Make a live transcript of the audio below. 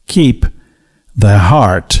keep thy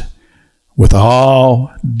heart with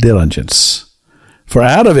all diligence, for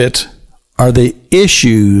out of it are the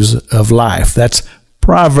issues of life. That's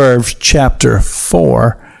Proverbs chapter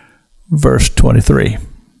 4, verse 23.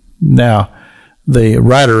 Now, the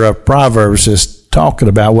writer of Proverbs is talking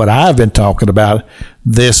about what I've been talking about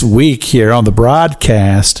this week here on the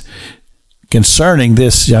broadcast concerning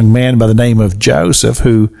this young man by the name of Joseph,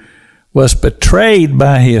 who was betrayed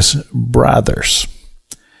by his brothers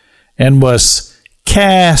and was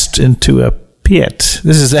cast into a pit.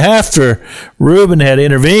 This is after Reuben had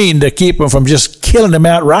intervened to keep him from just killing him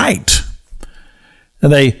outright.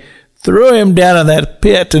 And they threw him down in that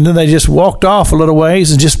pit, and then they just walked off a little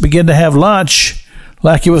ways and just began to have lunch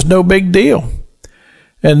like it was no big deal.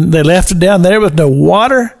 And they left him down there with no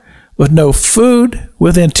water, with no food,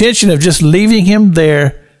 with the intention of just leaving him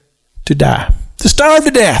there to die, to starve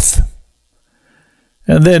to death.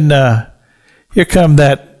 And then here come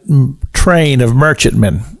that train of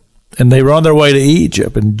merchantmen, and they were on their way to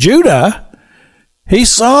Egypt. And Judah, he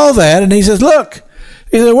saw that, and he says, look,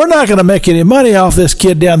 he said, we're not going to make any money off this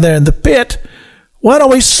kid down there in the pit. Why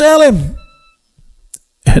don't we sell him?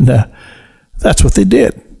 And that's what they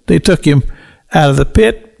did. They took him out of the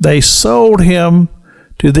pit. They sold him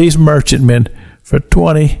to these merchantmen for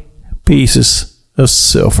 20 pieces of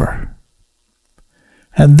silver.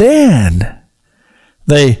 And then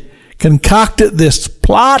they concocted this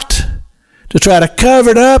plot to try to cover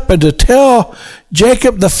it up and to tell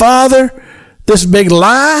Jacob the father this big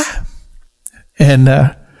lie.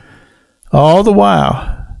 And all the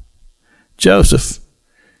while, Joseph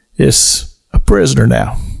is a prisoner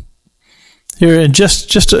now. Here, in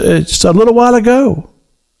just a little while ago,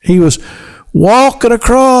 he was walking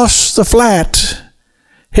across the flat,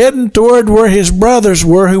 heading toward where his brothers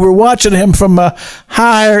were, who were watching him from a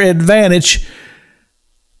higher advantage.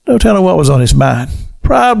 No telling what was on his mind.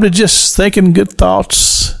 Probably just thinking good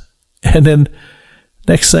thoughts. And then,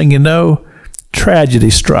 next thing you know, tragedy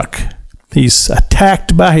struck. He's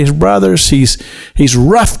attacked by his brothers. He's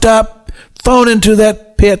roughed up, thrown into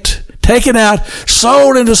that pit, taken out,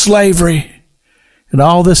 sold into slavery. And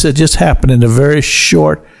all this had just happened in a very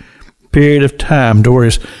short period of time to where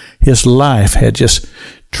his life had just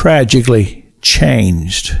tragically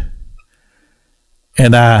changed.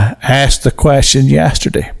 And I asked the question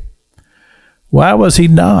yesterday, why was he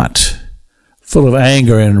not full of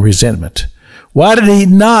anger and resentment? Why did he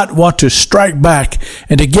not want to strike back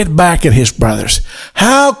and to get back at his brothers?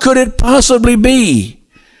 How could it possibly be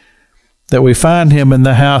that we find him in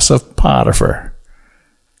the house of Potiphar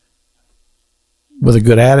with a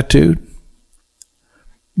good attitude,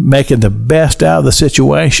 making the best out of the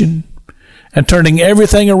situation, and turning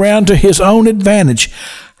everything around to his own advantage?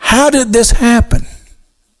 How did this happen?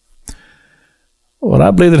 Well,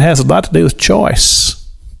 I believe it has a lot to do with choice.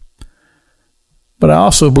 But I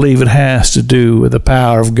also believe it has to do with the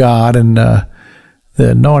power of God and the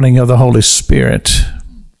anointing of the Holy Spirit.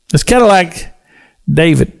 It's kind of like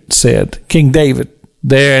David said, King David,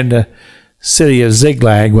 there in the city of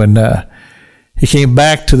Ziklag, when he came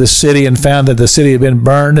back to the city and found that the city had been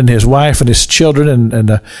burned, and his wife and his children and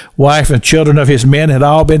the wife and children of his men had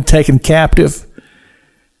all been taken captive.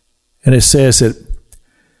 And it says that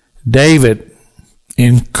David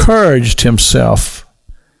encouraged himself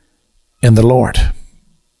in the Lord.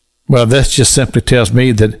 Well, this just simply tells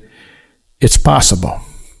me that it's possible.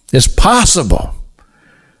 It's possible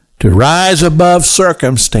to rise above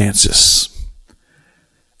circumstances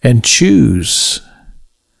and choose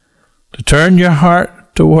to turn your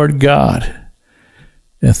heart toward God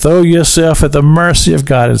and throw yourself at the mercy of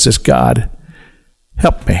God and says, God,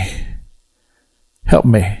 help me. Help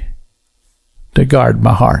me to guard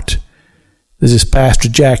my heart. This is Pastor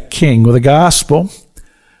Jack King with the gospel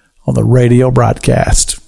on the radio broadcast.